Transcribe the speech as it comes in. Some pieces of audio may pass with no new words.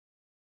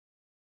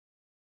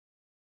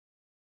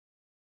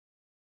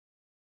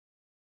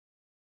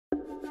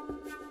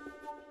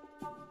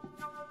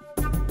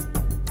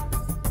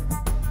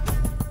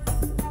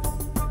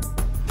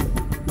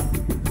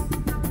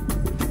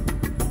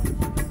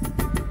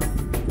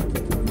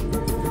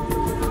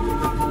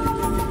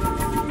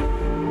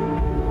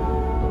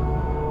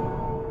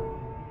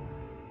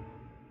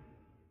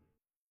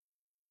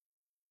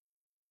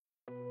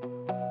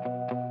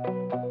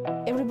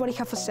everybody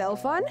have a cell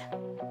phone.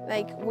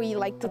 Like, we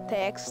like to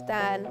text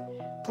and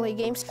play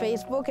games.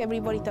 Facebook,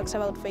 everybody talks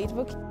about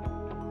Facebook.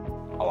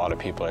 A lot of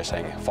people are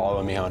saying,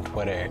 follow me on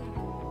Twitter.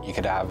 You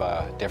could have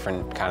a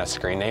different kind of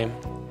screen name.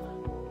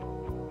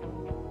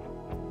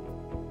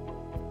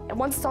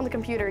 Once it's on the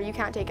computer, you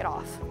can't take it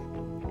off.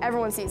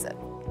 Everyone sees it.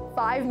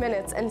 5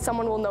 minutes and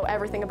someone will know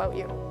everything about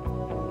you.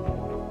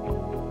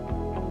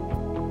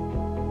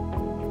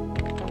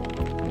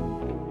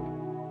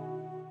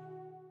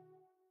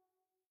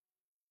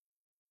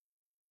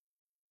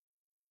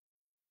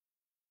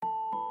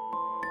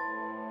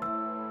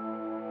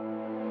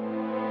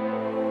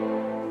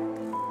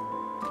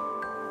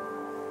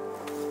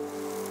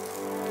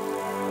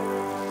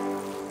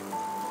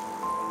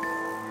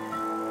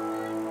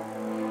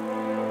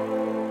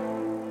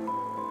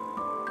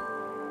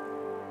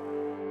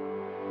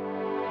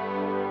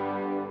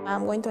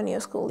 I'm going to a new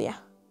school, yeah.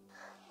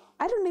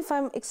 I don't know if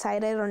I'm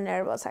excited or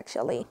nervous,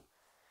 actually.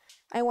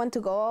 I want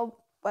to go,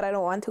 but I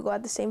don't want to go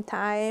at the same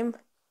time.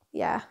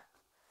 Yeah.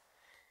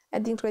 I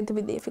think it's going to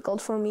be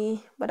difficult for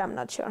me, but I'm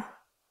not sure.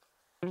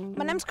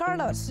 My name's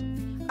Carlos.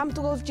 I'm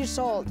 12 years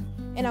old,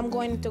 and I'm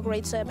going to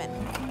grade 7.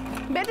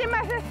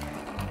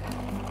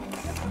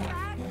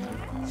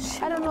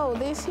 I don't know,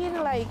 they see it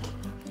like,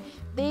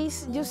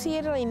 you see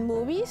it in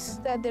movies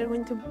that they're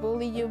going to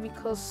bully you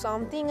because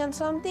something and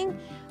something.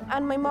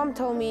 And my mom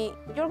told me,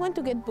 you're going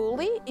to get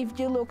bullied if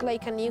you look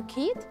like a new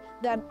kid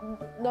that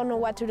don't know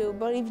what to do.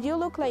 But if you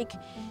look like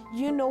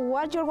you know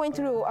what you're going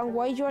to do and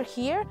why you're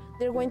here,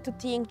 they're going to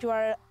think you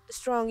are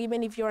strong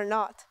even if you're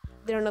not.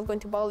 They're not going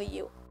to bully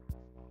you.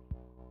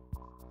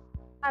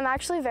 I'm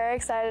actually very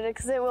excited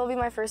because it will be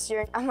my first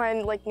year. I'm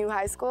in new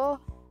high school.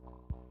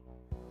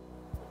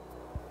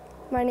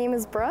 My name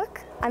is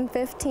Brooke. I'm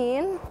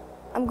 15.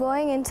 I'm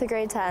going into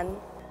grade 10.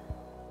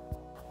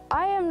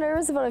 I am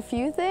nervous about a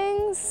few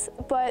things,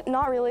 but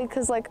not really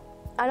because I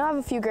know I have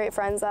a few great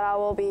friends that I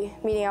will be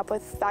meeting up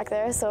with back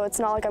there, so it's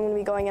not like I'm going to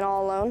be going in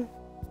all alone.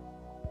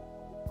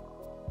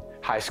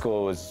 High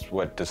school is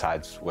what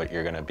decides what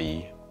you're going to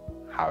be,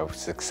 how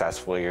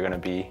successful you're going to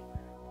be.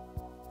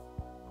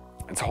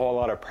 It's a whole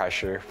lot of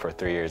pressure for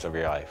 3 years of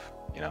your life,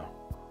 you know.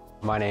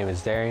 My name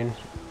is Darian.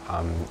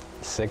 I'm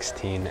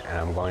 16 and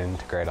I'm going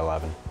into grade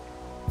 11.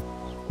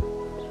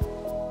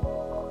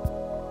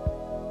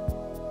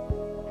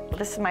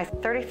 This is my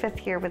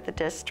 35th year with the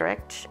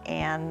district,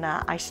 and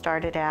I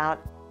started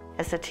out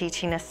as a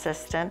teaching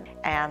assistant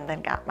and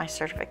then got my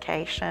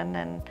certification,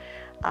 and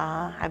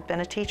I've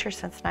been a teacher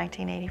since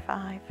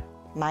 1985.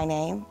 My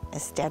name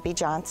is Debbie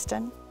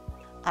Johnston.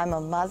 I'm a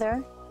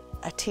mother,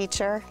 a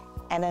teacher,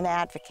 and an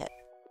advocate.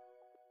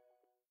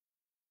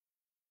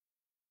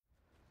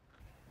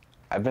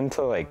 I've been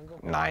to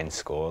 9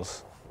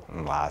 schools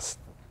and last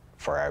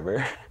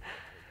forever,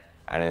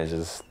 and it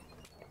just,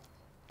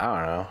 I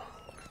don't know.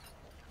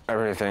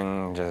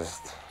 Everything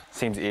just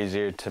seems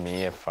easier to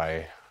me if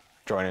I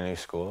join a new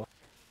school.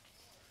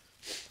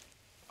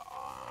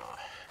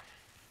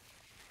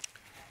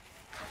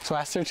 So I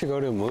asked her to go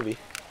to a movie.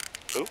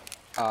 Who?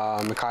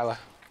 Mikayla.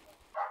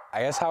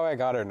 I guess how I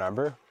got her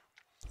number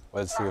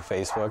was through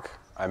Facebook.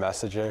 I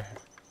messaged her,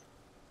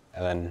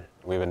 and then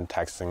we've been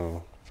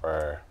texting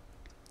for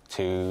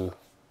 2-3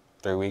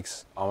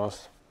 weeks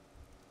almost.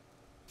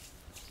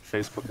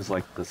 Facebook is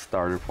like the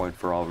starter point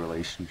for all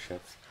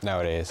relationships.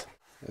 Nowadays.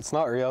 It's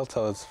not real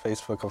till it's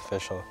Facebook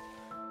official.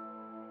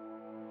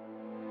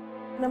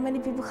 Not many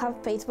people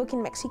have Facebook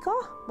in Mexico,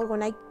 but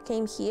when I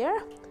came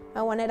here,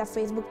 I wanted a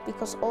Facebook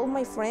because all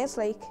my friends,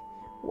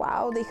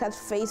 wow, they have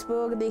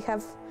Facebook, they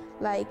have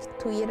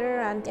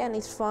Twitter, and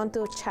it's fun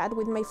to chat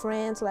with my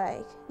friends,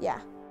 yeah.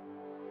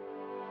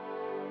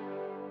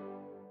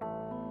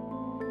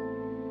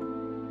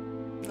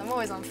 I'm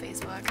always on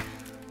Facebook.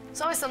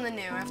 It's always something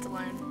new I have to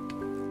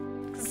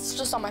learn. 'Cause it's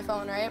just on my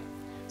phone, right?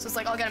 So it's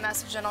I'll get a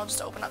message and I'll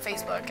just open up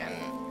Facebook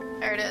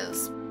and there it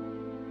is.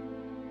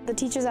 The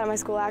teachers at my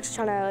school are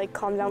actually trying to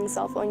calm down the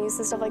cell phone use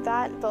and stuff like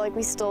that, but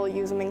we still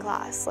use them in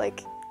class.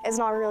 It's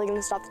not really going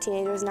to stop the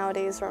teenagers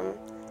nowadays from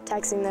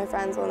texting their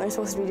friends when they're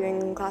supposed to be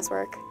doing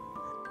classwork.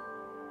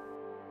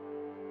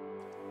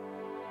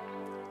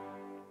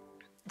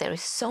 There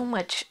is so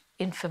much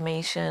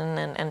information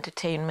and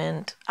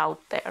entertainment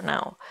out there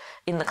now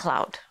in the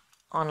cloud,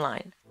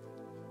 online.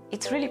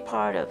 It's really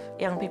part of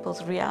young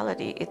people's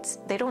reality.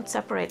 They don't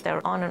separate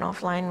their on and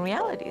offline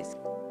realities.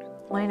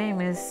 My name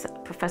is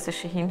Professor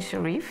Shaheen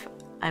Sharif.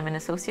 I'm an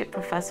associate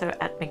professor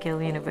at McGill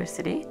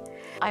University.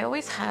 I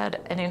always had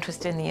an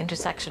interest in the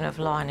intersection of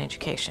law and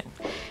education.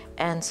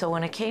 And so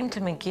when I came to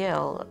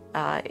McGill,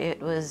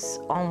 it was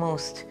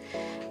almost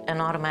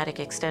an automatic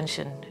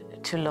extension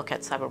to look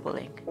at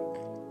cyberbullying.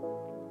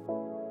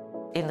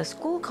 In the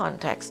school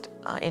context,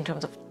 in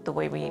terms of the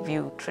way we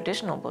view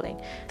traditional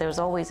bullying, there's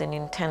always an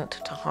intent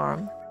to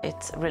harm.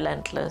 It's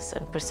relentless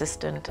and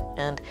persistent,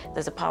 and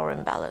there's a power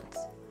imbalance.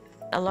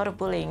 A lot of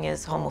bullying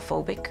is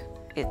homophobic,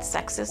 it's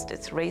sexist,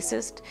 it's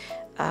racist,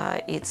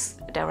 it's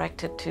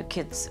directed to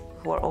kids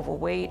who are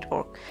overweight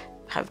or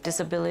have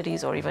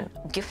disabilities, or even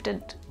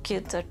gifted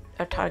kids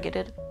are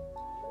targeted.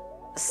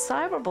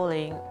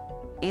 Cyberbullying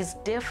is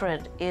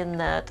different in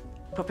that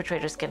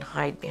perpetrators can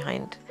hide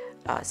behind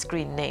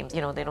screen names.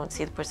 You know, they don't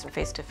see the person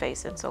face to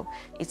face, and so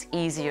it's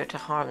easier to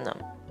harm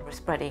them. We're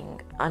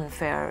spreading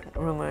unfair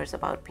rumors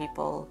about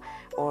people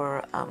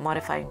or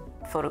modifying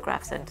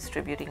photographs and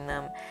distributing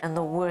them. And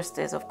the worst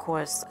is, of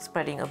course,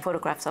 spreading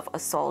photographs of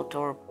assault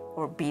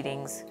or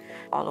beatings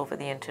all over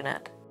the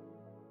internet.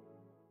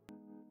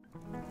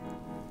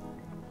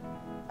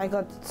 I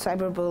got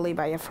cyberbullied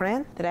by a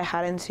friend that I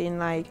hadn't seen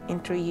like in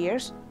 3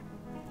 years.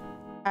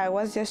 I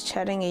was just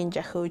chatting in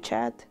Yahoo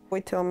chat.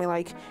 He told me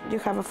like, you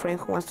have a friend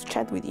who wants to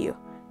chat with you.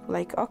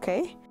 Like,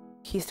 okay.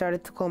 He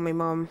started to call my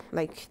mom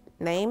like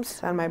names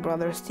and my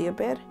brother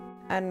stupid.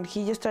 And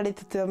he just started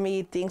to tell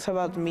me things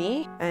about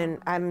me and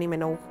I don't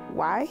even know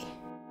why.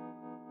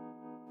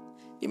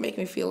 You make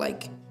me feel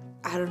like,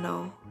 I don't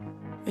know,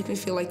 make me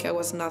feel like I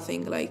was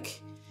nothing,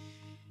 like,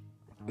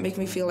 make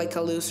me feel like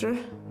a loser.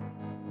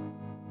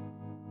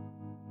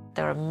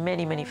 There are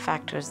many, many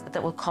factors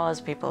that will cause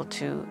people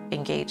to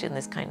engage in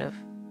this kind of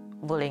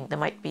bullying. There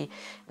might be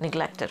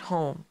neglect at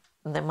home.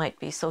 There might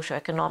be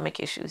socioeconomic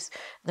issues.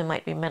 There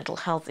might be mental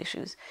health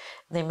issues.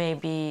 They may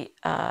be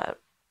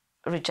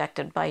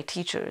rejected by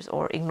teachers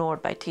or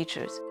ignored by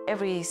teachers.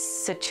 Every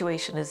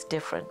situation is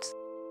different.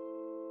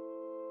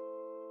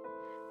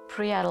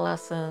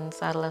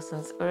 Pre-adolescence,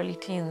 adolescence, early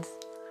teens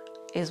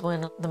is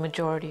when the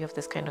majority of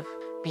this kind of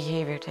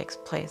behavior takes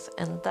place.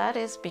 And that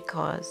is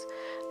because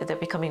they're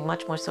becoming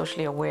much more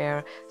socially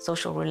aware,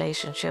 social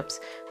relationships,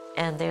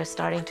 and they're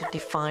starting to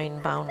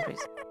define boundaries.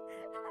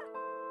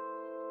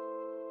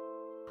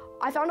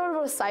 I found out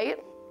about a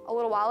site a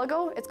little while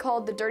ago. It's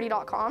called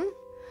thedirty.com.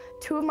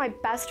 2 of my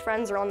best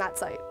friends are on that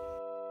site.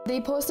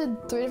 They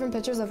posted 3 different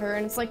pictures of her,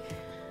 and it's like,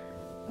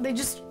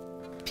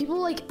 people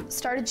like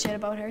started shit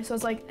about her, so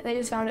it's like they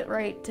just found it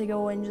right to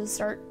go and just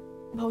start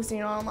posting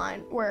it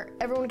online where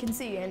everyone can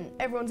see and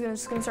everyone's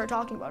just gonna start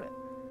talking about it.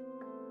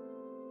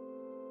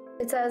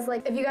 It says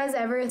like, if you guys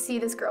ever see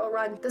this girl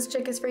run, this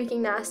chick is freaking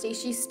nasty.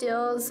 She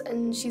steals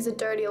and she's a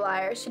dirty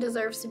liar. She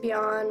deserves to be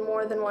on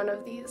more than one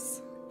of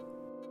these.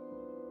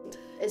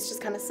 It's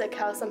just kind of sick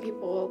how some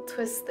people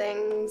twist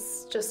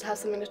things just to have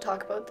something to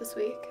talk about this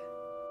week.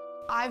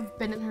 I've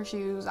been in her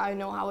shoes. I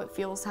know how it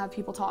feels to have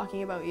people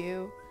talking about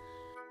you.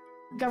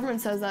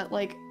 Government says that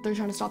like they're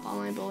trying to stop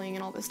online bullying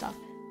and all this stuff.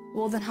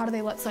 Well, then how do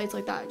they let sites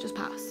like that just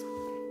pass?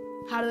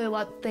 How do they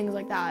let things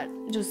like that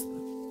just,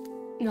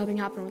 nothing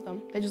happen with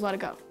them? They just let it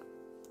go.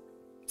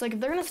 It's like if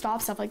they're gonna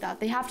stop stuff like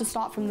that, they have to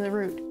stop from the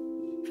root,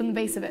 from the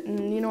base of it.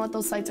 And you know what?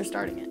 Those sites are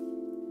starting it.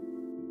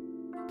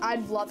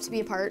 I'd love to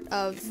be a part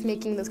of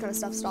making this kind of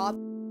stuff stop.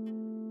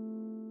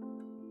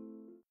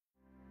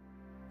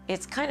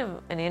 It's kind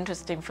of an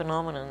interesting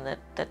phenomenon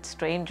that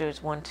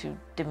strangers want to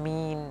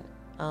demean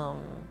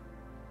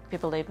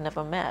people they've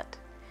never met.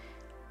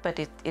 But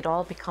it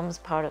all becomes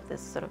part of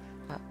this sort of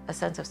a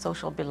sense of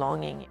social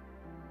belonging.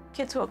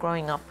 Kids who are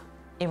growing up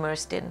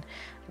immersed in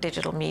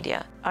digital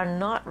media are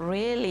not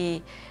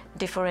really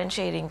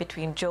differentiating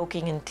between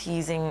joking and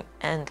teasing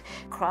and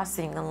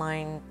crossing the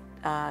line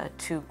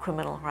to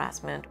criminal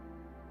harassment.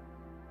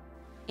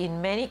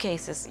 In many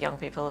cases, young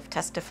people have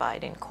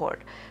testified in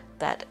court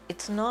that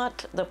it's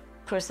not the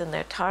person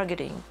they're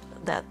targeting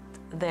that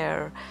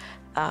they're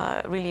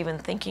really even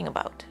thinking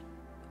about.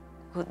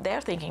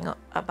 They're thinking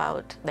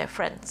about their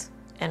friends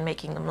and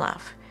making them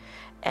laugh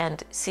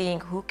and seeing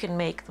who can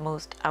make the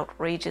most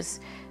outrageous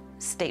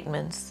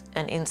statements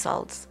and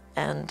insults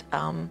and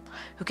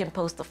who can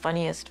post the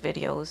funniest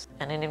videos,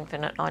 and an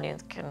infinite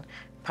audience can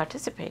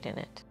participate in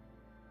it.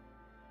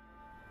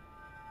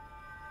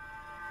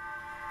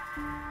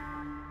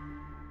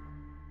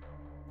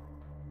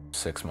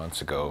 Six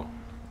months ago,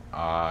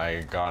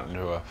 I got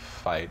into a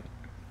fight,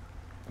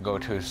 go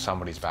to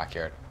somebody's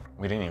backyard.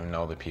 We didn't even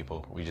know the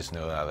people, we just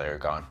knew that they were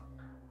gone.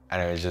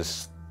 And it was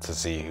just to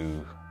see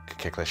who could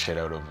kick the shit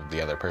out of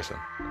the other person.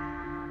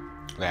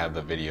 They had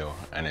the video,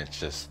 and it's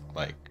just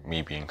like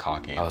me being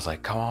cocky. I was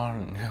like, come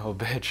on, you know,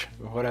 bitch,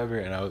 whatever,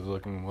 and I was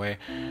looking away,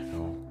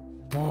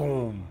 and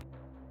boom.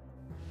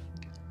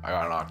 I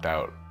got knocked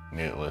out,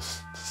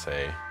 needless to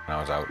say, and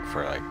I was out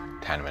for like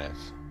 10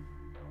 minutes.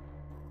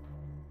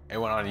 It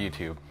went on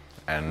YouTube,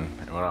 and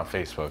it went on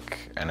Facebook,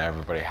 and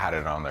everybody had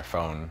it on their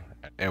phone.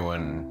 It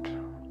went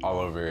all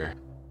over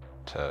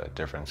to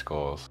different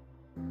schools.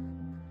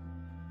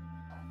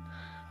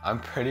 I'm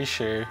pretty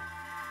sure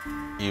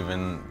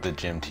even the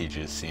gym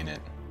teachers seen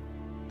it.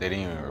 They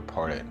didn't even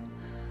report it.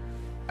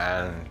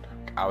 And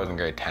I was in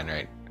grade 10,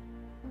 right?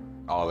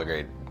 All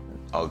the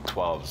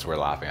 12s were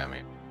laughing at me.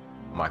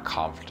 My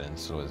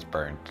confidence was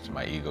burnt,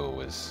 my ego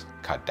was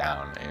cut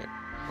down.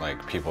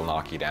 Like, people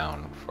knock you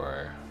down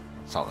for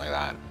something like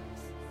that.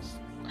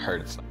 It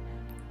hurts.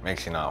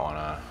 Makes you not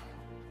wanna,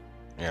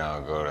 you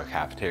know, go to the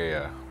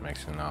cafeteria.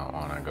 Makes you not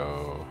wanna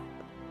go,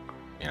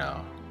 you know,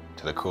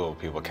 to the cool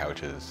people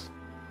couches.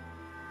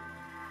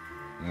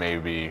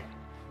 Maybe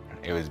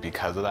it was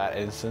because of that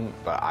incident,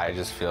 but I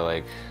just feel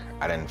like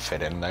I didn't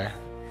fit in there.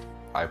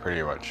 I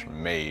pretty much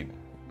made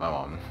my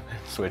mom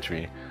switch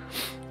me,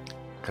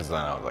 because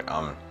then I was like,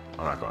 I'm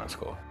not going to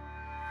school.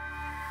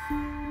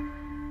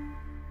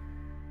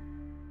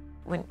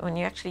 when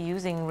you're actually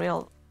using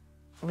real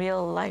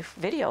life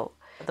video,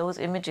 those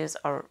images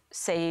are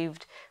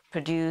saved,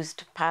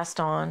 produced, passed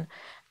on,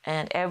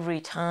 and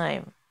every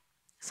time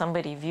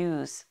somebody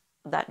views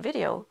that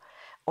video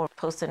or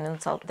posts an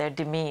insult, they're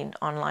demeaned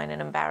online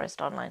and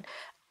embarrassed online.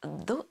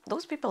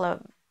 Those people are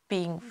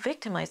being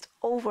victimized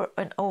over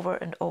and over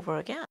and over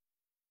again.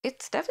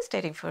 It's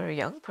devastating for a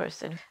young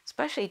person,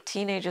 especially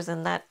teenagers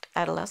in that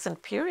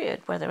adolescent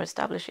period where they're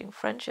establishing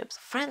friendships.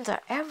 Friends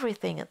are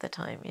everything at the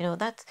time. You know,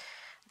 that's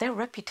their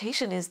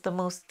reputation is the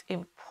most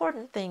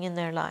important thing in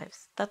their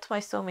lives. That's why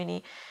so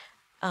many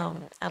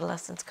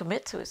adolescents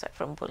commit suicide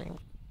from bullying.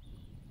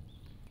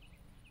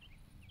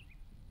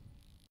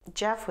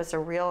 Jeff was a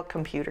real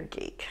computer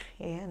geek,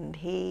 and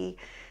he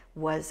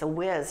was a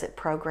whiz at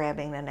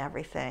programming and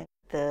everything.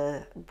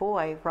 The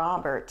boy,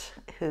 Robert,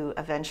 who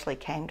eventually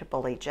came to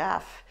bully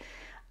Jeff,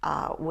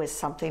 was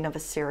something of a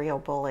serial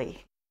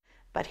bully.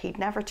 But he'd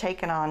never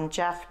taken on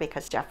Jeff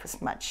because Jeff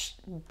was much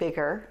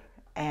bigger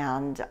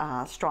and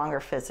stronger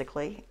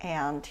physically,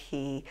 and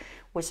he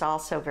was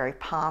also very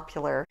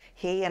popular.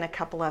 He and a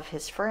couple of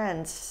his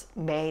friends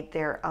made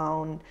their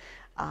own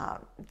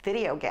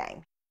video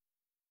game.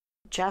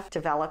 Jeff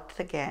developed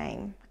the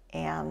game,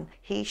 and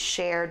he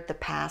shared the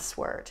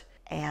password.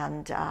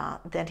 And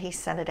then he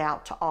sent it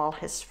out to all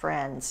his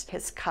friends,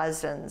 his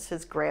cousins,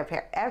 his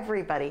grandparents.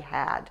 Everybody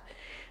had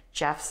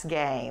Jeff's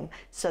game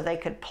so they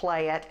could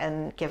play it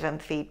and give him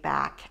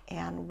feedback.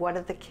 And one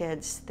of the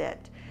kids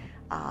that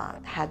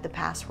had the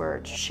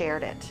password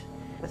shared it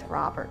with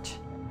Robert.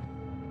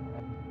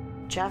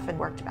 Jeff had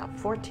worked about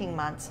 14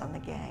 months on the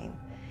game,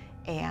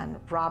 and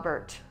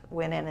Robert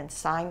went in and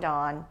signed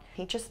on.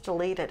 He just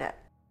deleted it.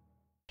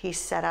 He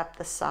set up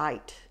the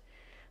site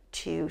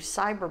to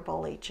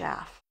cyberbully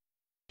Jeff.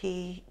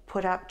 He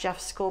put up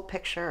Jeff's school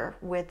picture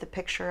with the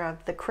picture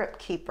of the crypt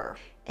keeper,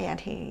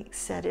 and he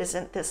said,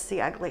 "Isn't this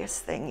the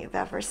ugliest thing you've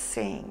ever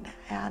seen?"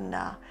 and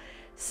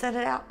sent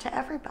it out to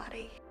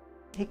everybody.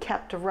 He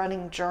kept a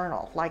running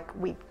journal, like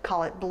we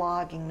call it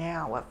blogging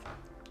now, of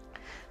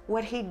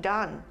what he'd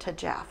done to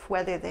Jeff,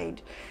 whether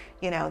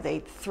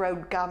they'd throw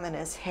gum in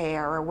his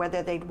hair or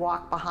whether they'd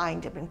walk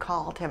behind him and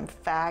called him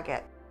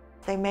faggot.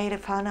 They made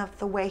fun of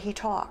the way he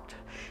talked.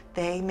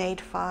 They made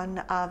fun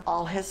of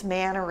all his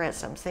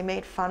mannerisms. They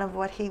made fun of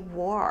what he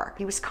wore.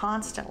 He was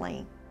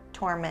constantly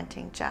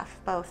tormenting Jeff,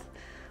 both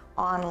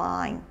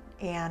online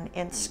and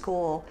in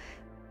school.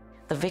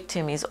 The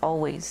victim is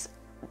always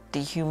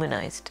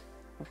dehumanized,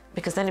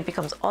 because then it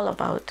becomes all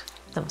about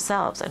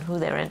themselves and who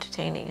they're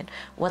entertaining and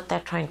what they're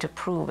trying to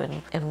prove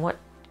and what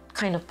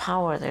kind of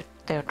power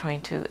they're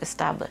trying to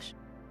establish.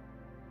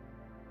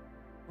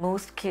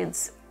 Most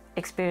kids'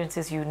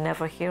 experiences you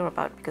never hear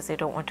about because they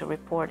don't want to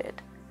report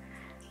it.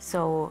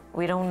 So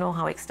we don't know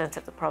how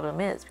extensive the problem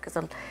is, because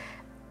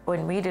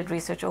when we did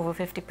research, over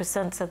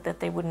 50% said that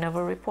they would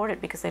never report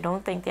it because they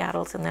don't think the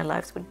adults in their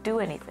lives would do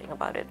anything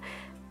about it.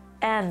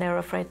 And they're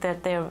afraid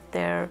that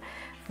their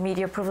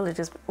media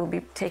privileges will be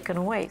taken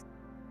away.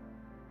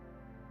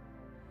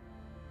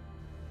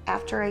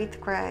 After 8th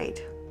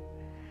grade,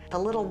 the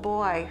little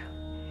boy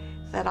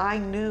that I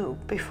knew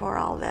before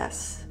all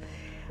this,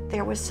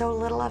 there was so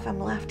little of him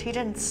left. He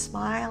didn't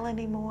smile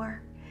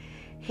anymore.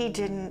 He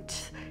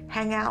didn't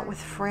hang out with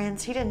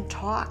friends. He didn't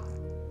talk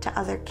to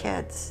other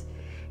kids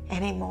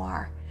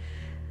anymore.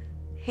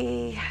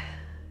 He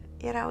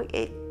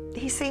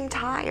seemed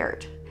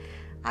tired.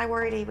 I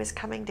worried he was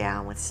coming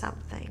down with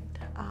something.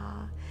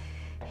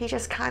 He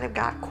just kind of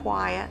got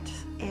quiet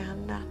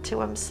and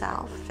to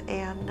himself,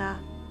 and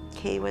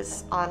he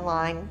was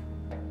online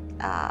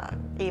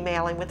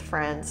emailing with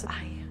friends.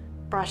 I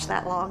brushed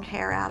that long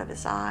hair out of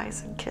his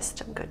eyes and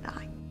kissed him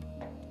goodnight.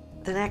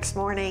 The next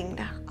morning,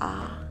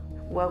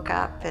 woke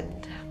up,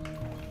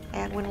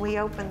 and when we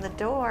opened the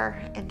door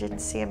and didn't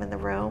see him in the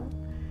room,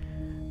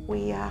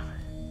 we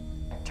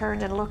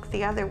turned and looked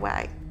the other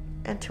way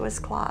into his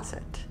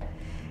closet.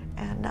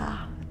 And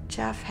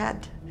Jeff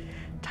had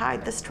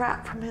tied the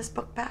strap from his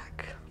book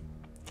bag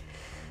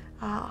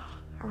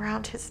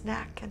around his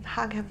neck and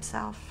hung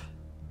himself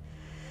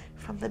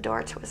from the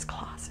door to his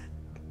closet.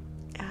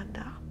 And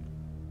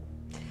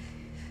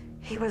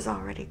he was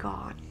already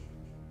gone.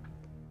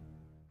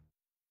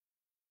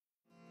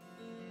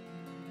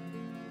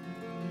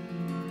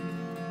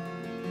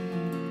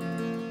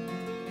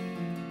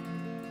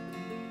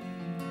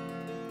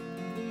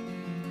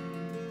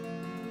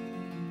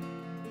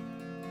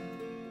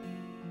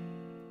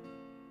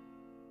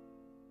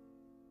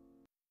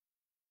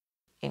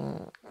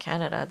 In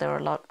Canada, there are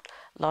a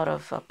lot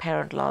of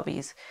parent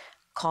lobbies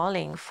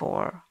calling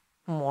for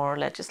more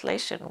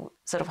legislation,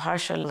 sort of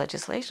harsher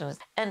legislation.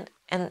 And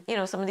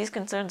some of these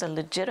concerns are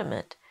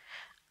legitimate,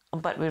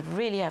 but we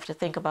really have to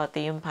think about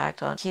the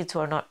impact on kids who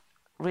are not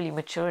really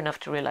mature enough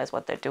to realize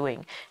what they're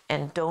doing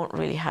and don't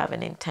really have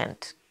an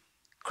intent,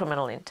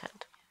 criminal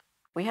intent.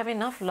 We have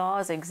enough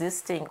laws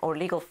existing or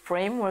legal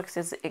frameworks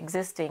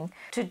existing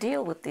to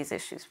deal with these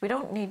issues. We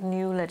don't need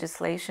new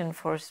legislation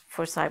for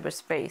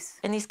cyberspace.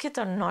 And these kids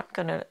are not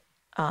going to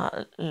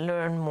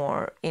learn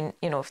more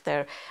if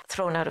they're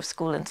thrown out of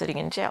school and sitting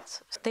in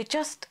jails. They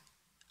just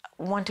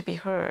want to be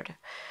heard.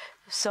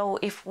 So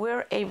if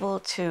we're able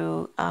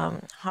to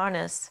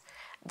harness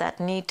that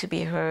need to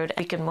be heard,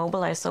 we can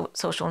mobilize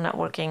social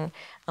networking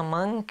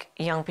among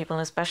young people,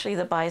 and especially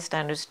the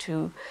bystanders,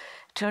 to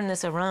turn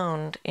this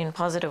around in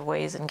positive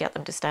ways and get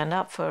them to stand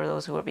up for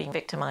those who are being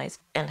victimized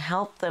and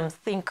help them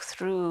think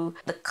through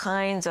the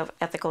kinds of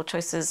ethical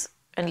choices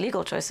and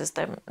legal choices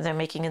they're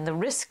making, and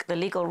the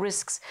legal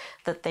risks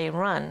that they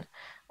run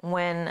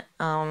when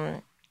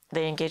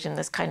they engage in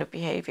this kind of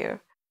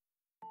behavior.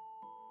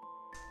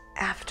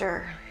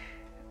 After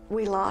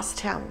we lost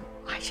him,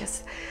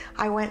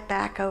 I went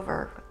back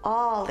over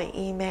all the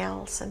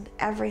emails and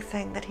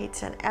everything that he'd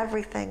sent,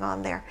 everything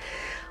on there.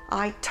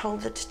 I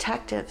told the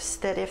detectives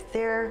that if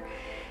there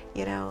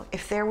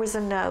was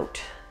a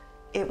note,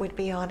 it would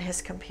be on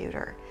his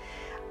computer.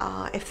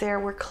 If there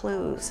were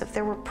clues, if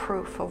there were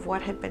proof of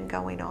what had been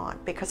going on,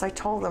 because I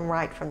told them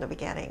right from the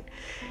beginning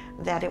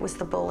that it was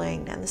the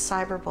bullying and the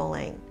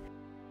cyberbullying.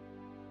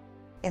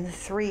 In the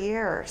 3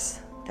 years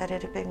that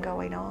it had been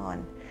going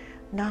on,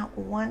 not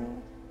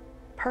one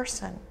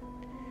person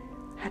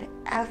had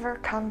ever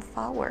come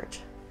forward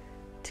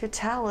to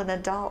tell an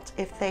adult.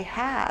 If they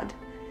had,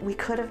 we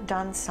could have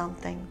done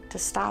something to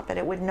stop it.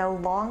 It would no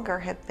longer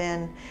have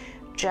been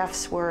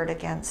Jeff's word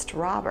against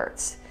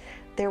Robert's.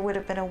 There would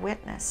have been a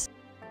witness.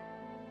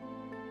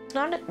 It's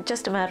not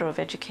just a matter of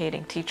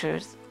educating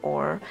teachers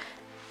or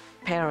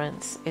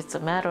parents. It's a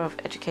matter of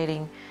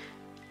educating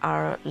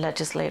our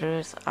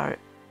legislators,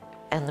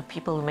 and the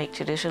people who make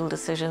judicial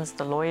decisions,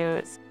 the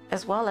lawyers,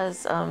 as well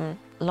as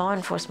law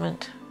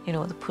enforcement.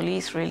 The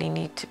police really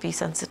need to be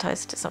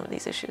sensitized to some of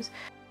these issues.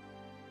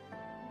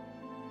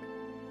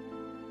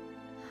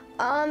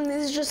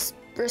 These are just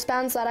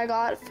wristbands that I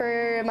got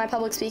for my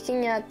public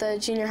speaking at the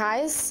junior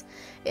highs.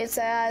 It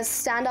says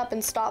 "Stand Up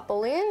and Stop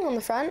Bullying" on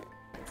the front.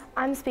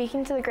 I'm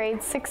speaking to the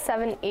grades 6,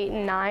 7, 8,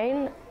 and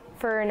 9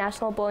 for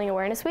National Bullying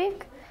Awareness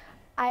Week.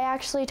 I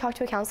actually talked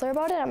to a counselor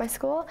about it at my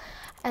school,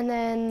 and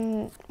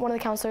then one of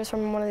the counselors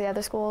from one of the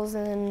other schools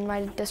in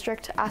my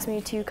district asked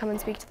me to come and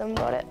speak to them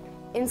about it.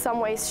 In some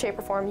way, shape,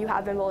 or form, you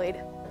have been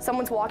bullied.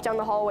 Someone's walked down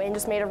the hallway and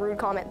just made a rude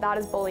comment. That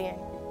is bullying.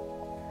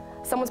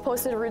 Someone's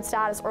posted a rude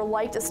status or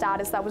liked a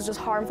status that was just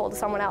harmful to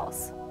someone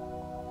else.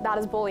 That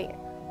is bullying.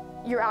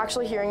 You're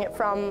actually hearing it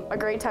from a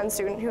grade 10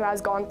 student who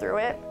has gone through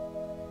it,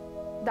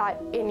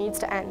 that it needs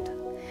to end.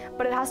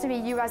 But it has to be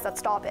you guys that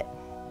stop it.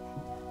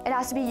 It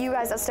has to be you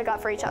guys that stick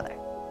up for each other.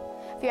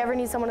 If you ever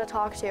need someone to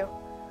talk to,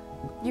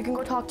 you can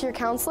go talk to your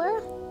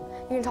counselor,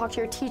 you can talk to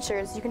your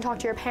teachers, you can talk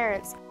to your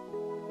parents.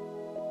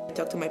 I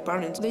talked to my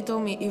parents. They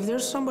told me, if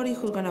there's somebody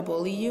who's gonna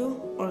bully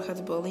you or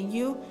has bullied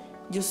you,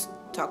 just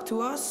talk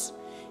to us.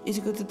 It's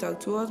good to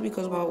talk to us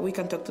because, well, we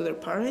can talk to their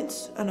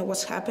parents and know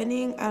what's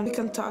happening, and we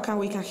can talk and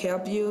we can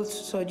help you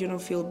so you don't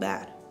feel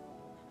bad.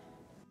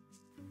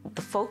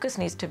 The focus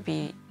needs to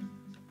be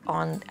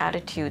on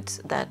attitudes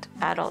that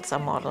adults are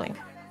modeling.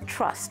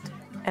 Trust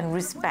and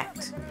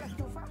respect.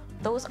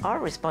 Those are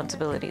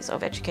responsibilities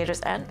of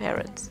educators and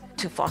parents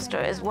to foster,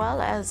 as well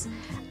as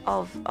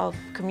of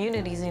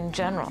communities in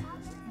general.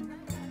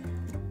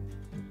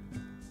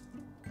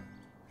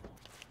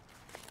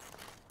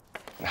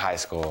 In high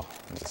school,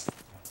 just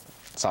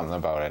something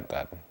about it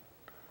that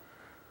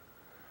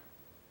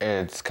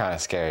it's kind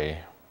of scary,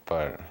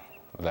 but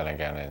then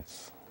again,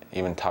 it's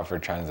even tougher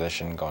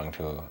transition going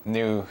to a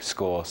new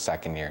school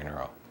 2nd year in a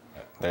row.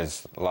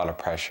 There's a lot of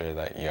pressure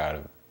that you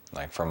gotta,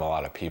 from a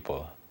lot of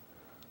people,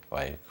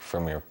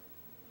 from your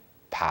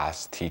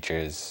past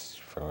teachers,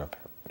 from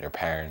your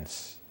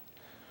parents,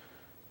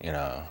 there's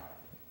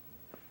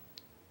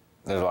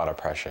a lot of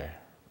pressure,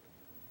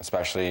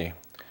 especially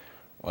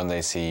when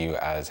they see you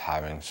as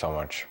having so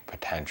much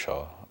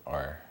potential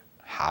or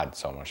had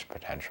so much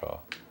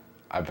potential.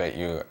 I bet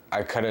you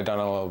I could have done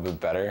a little bit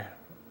better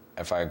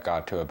if I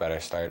got to a better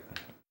start.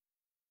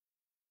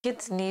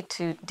 Kids need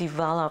to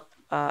develop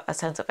a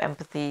sense of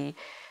empathy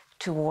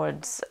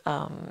towards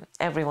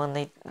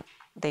everyone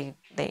they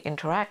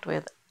interact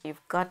with.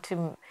 You've got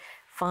to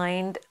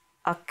find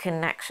a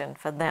connection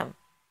for them,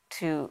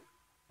 to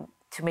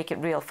make it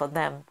real for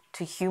them,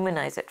 to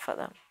humanize it for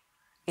them.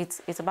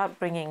 It's about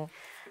bringing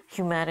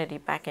humanity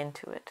back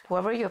into it.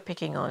 Whoever you're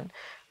picking on,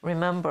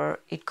 remember,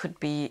 it could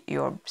be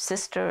your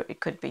sister, it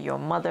could be your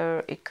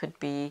mother, it could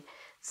be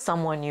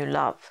someone you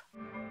love.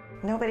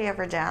 Nobody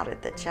ever doubted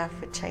that Jeff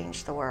would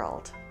change the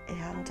world,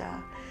 and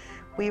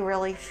we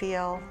really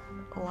feel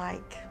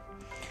like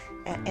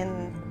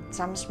in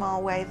some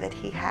small way that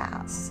he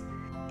has.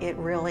 It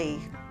really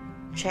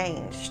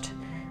changed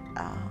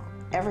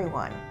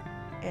everyone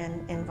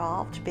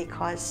involved,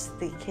 because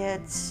the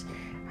kids,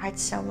 I had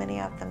so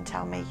many of them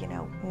tell me,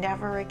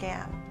 never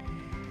again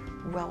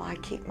will I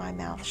keep my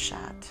mouth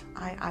shut.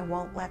 I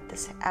won't let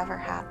this ever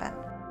happen.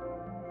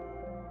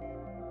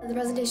 The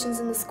presentations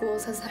in the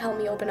schools has helped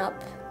me open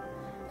up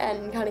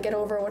and kind of get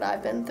over what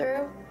I've been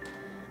through.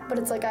 But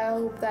it's I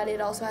hope that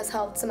it also has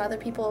helped some other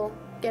people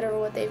get over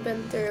what they've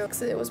been through,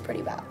 because it was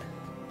pretty bad.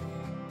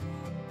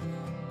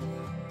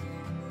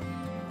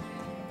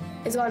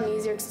 it's gotten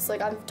easier because it's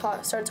like I've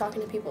started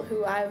talking to people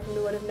who I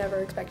would have never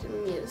expected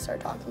me to start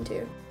talking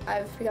to.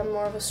 I've become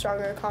more of a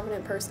stronger,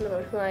 confident person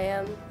about who I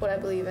am, what I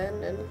believe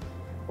in, and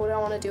what I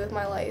want to do with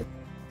my life.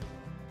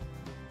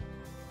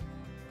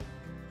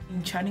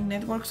 In chatting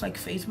networks like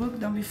Facebook,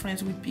 don't be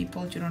friends with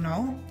people you don't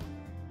know.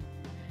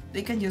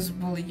 They can just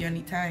bully you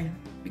anytime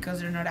because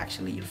they're not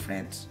actually your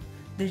friends.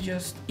 They're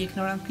just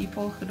ignorant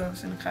people who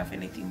doesn't have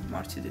anything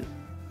more to do.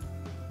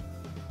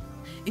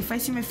 If I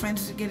see my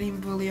friends getting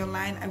bullied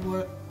online, I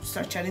will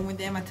start chatting with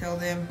them and tell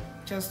them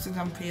just to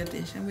don't pay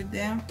attention with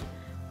them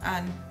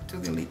and to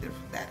delete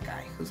that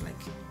guy who's like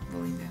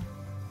bullying them.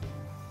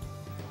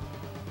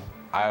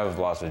 I have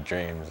lots of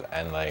dreams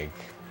and like,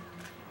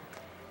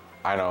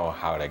 I know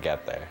how to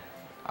get there.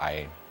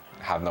 I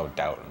have no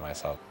doubt in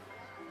myself.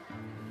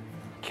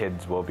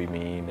 Kids will be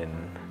mean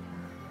and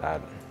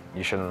that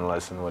you shouldn't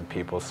listen to what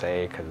people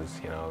say because,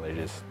 you know, they're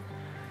just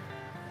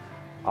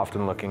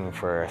often looking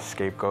for a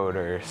scapegoat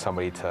or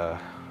somebody to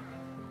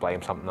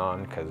blame something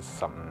on because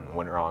something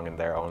went wrong in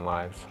their own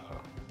lives.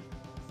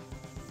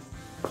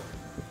 So.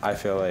 I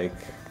feel like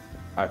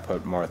I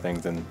put more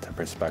things into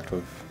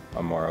perspective.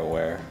 I'm more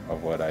aware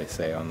of what I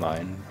say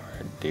online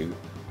or do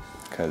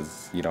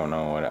because you don't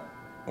know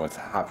what's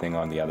happening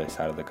on the other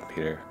side of the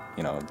computer.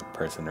 You know, the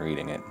person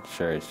reading it.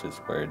 Sure, it's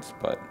just words,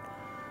 but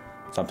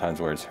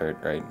sometimes words hurt,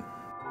 right?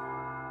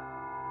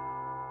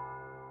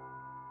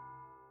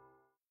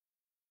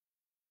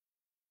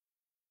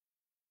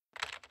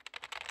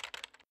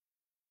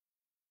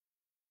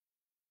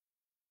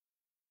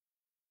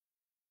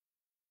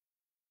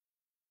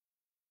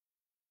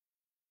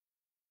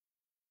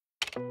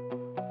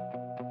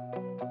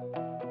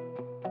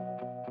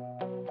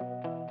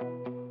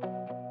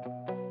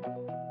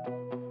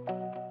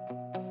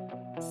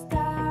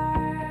 Stop.